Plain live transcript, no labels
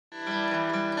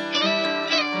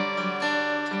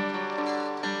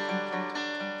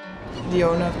the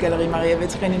owner of Galerie Maria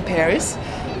Wettergren in Paris.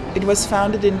 It was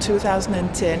founded in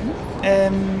 2010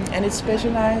 and it's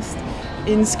specialized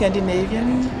in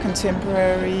Scandinavian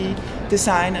contemporary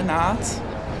design and art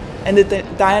and the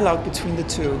dialogue between the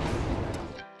two.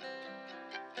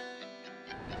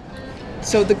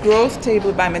 So the Growth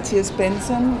Table by Mathias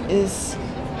Bengtsson is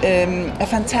a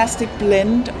fantastic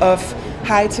blend of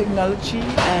high technology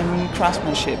and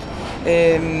craftsmanship.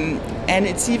 And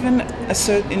it's even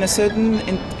in a certain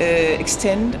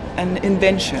extent an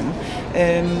invention.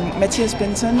 Mathias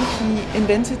Bengtsson, he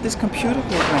invented this computer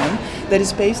program that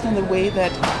is based on the way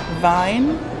that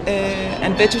vine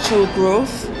and vegetable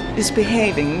growth is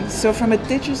behaving. So from a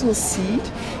digital seed,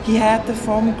 he had the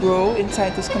form grow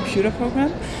inside this computer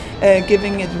program,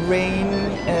 giving it rain,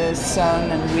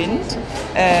 sun and wind.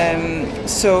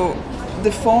 So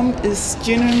the form is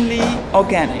genuinely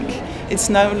organic. It's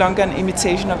no longer an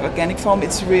imitation of organic form,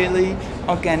 it's really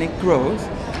organic growth.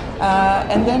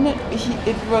 And then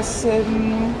it was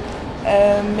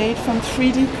made from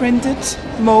 3D printed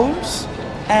molds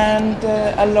and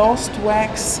a lost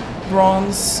wax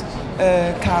bronze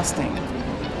casting.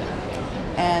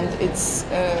 And it's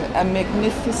a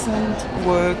magnificent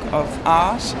work of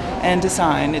art and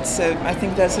design. I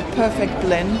think there's a perfect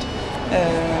blend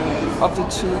of the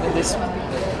two in this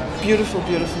beautiful,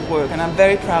 beautiful work, and I'm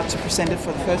very proud to present it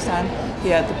for the first time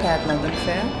here at the Pad London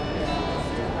Fair.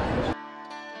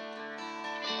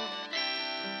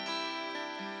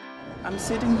 I'm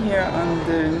sitting here on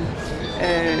the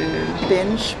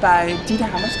bench by Dita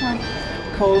Hammerström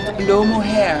called Low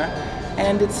Mohair,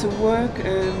 and it's a work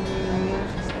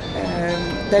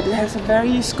that has a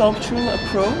very sculptural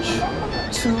approach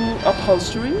to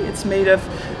upholstery. It's made of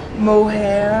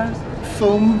mohair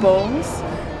foam balls,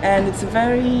 and it's a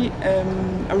very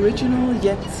original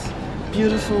yet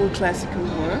beautiful classical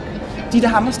work. Dita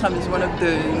Hammerström is one of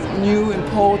the new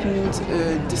important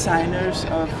designers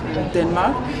of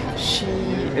Denmark. She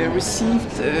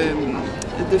received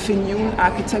the Finiul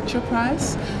Architecture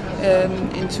Prize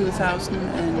in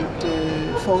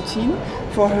 2014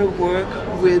 for her work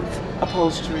with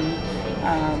upholstery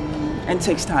and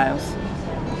textiles.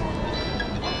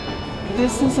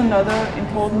 This is another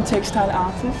important textile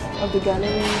artist of the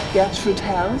gallery, Gertrud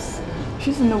Hals.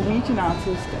 She's a Norwegian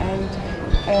artist, and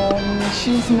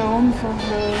she's known for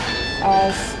her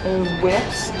as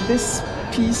webs. This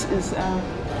piece is a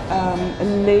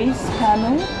lace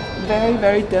panel, very,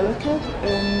 very delicate,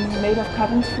 made of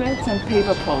cotton threads and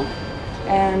paper pulp.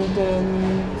 And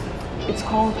it's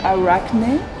called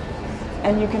Arachne,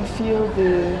 and you can feel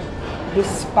the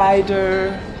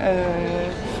spider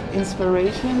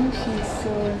inspiration. She's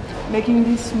making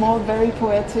these small, very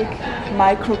poetic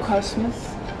microcosmos,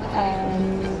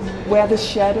 where the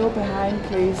shadow behind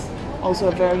plays also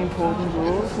a very important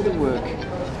role for the work.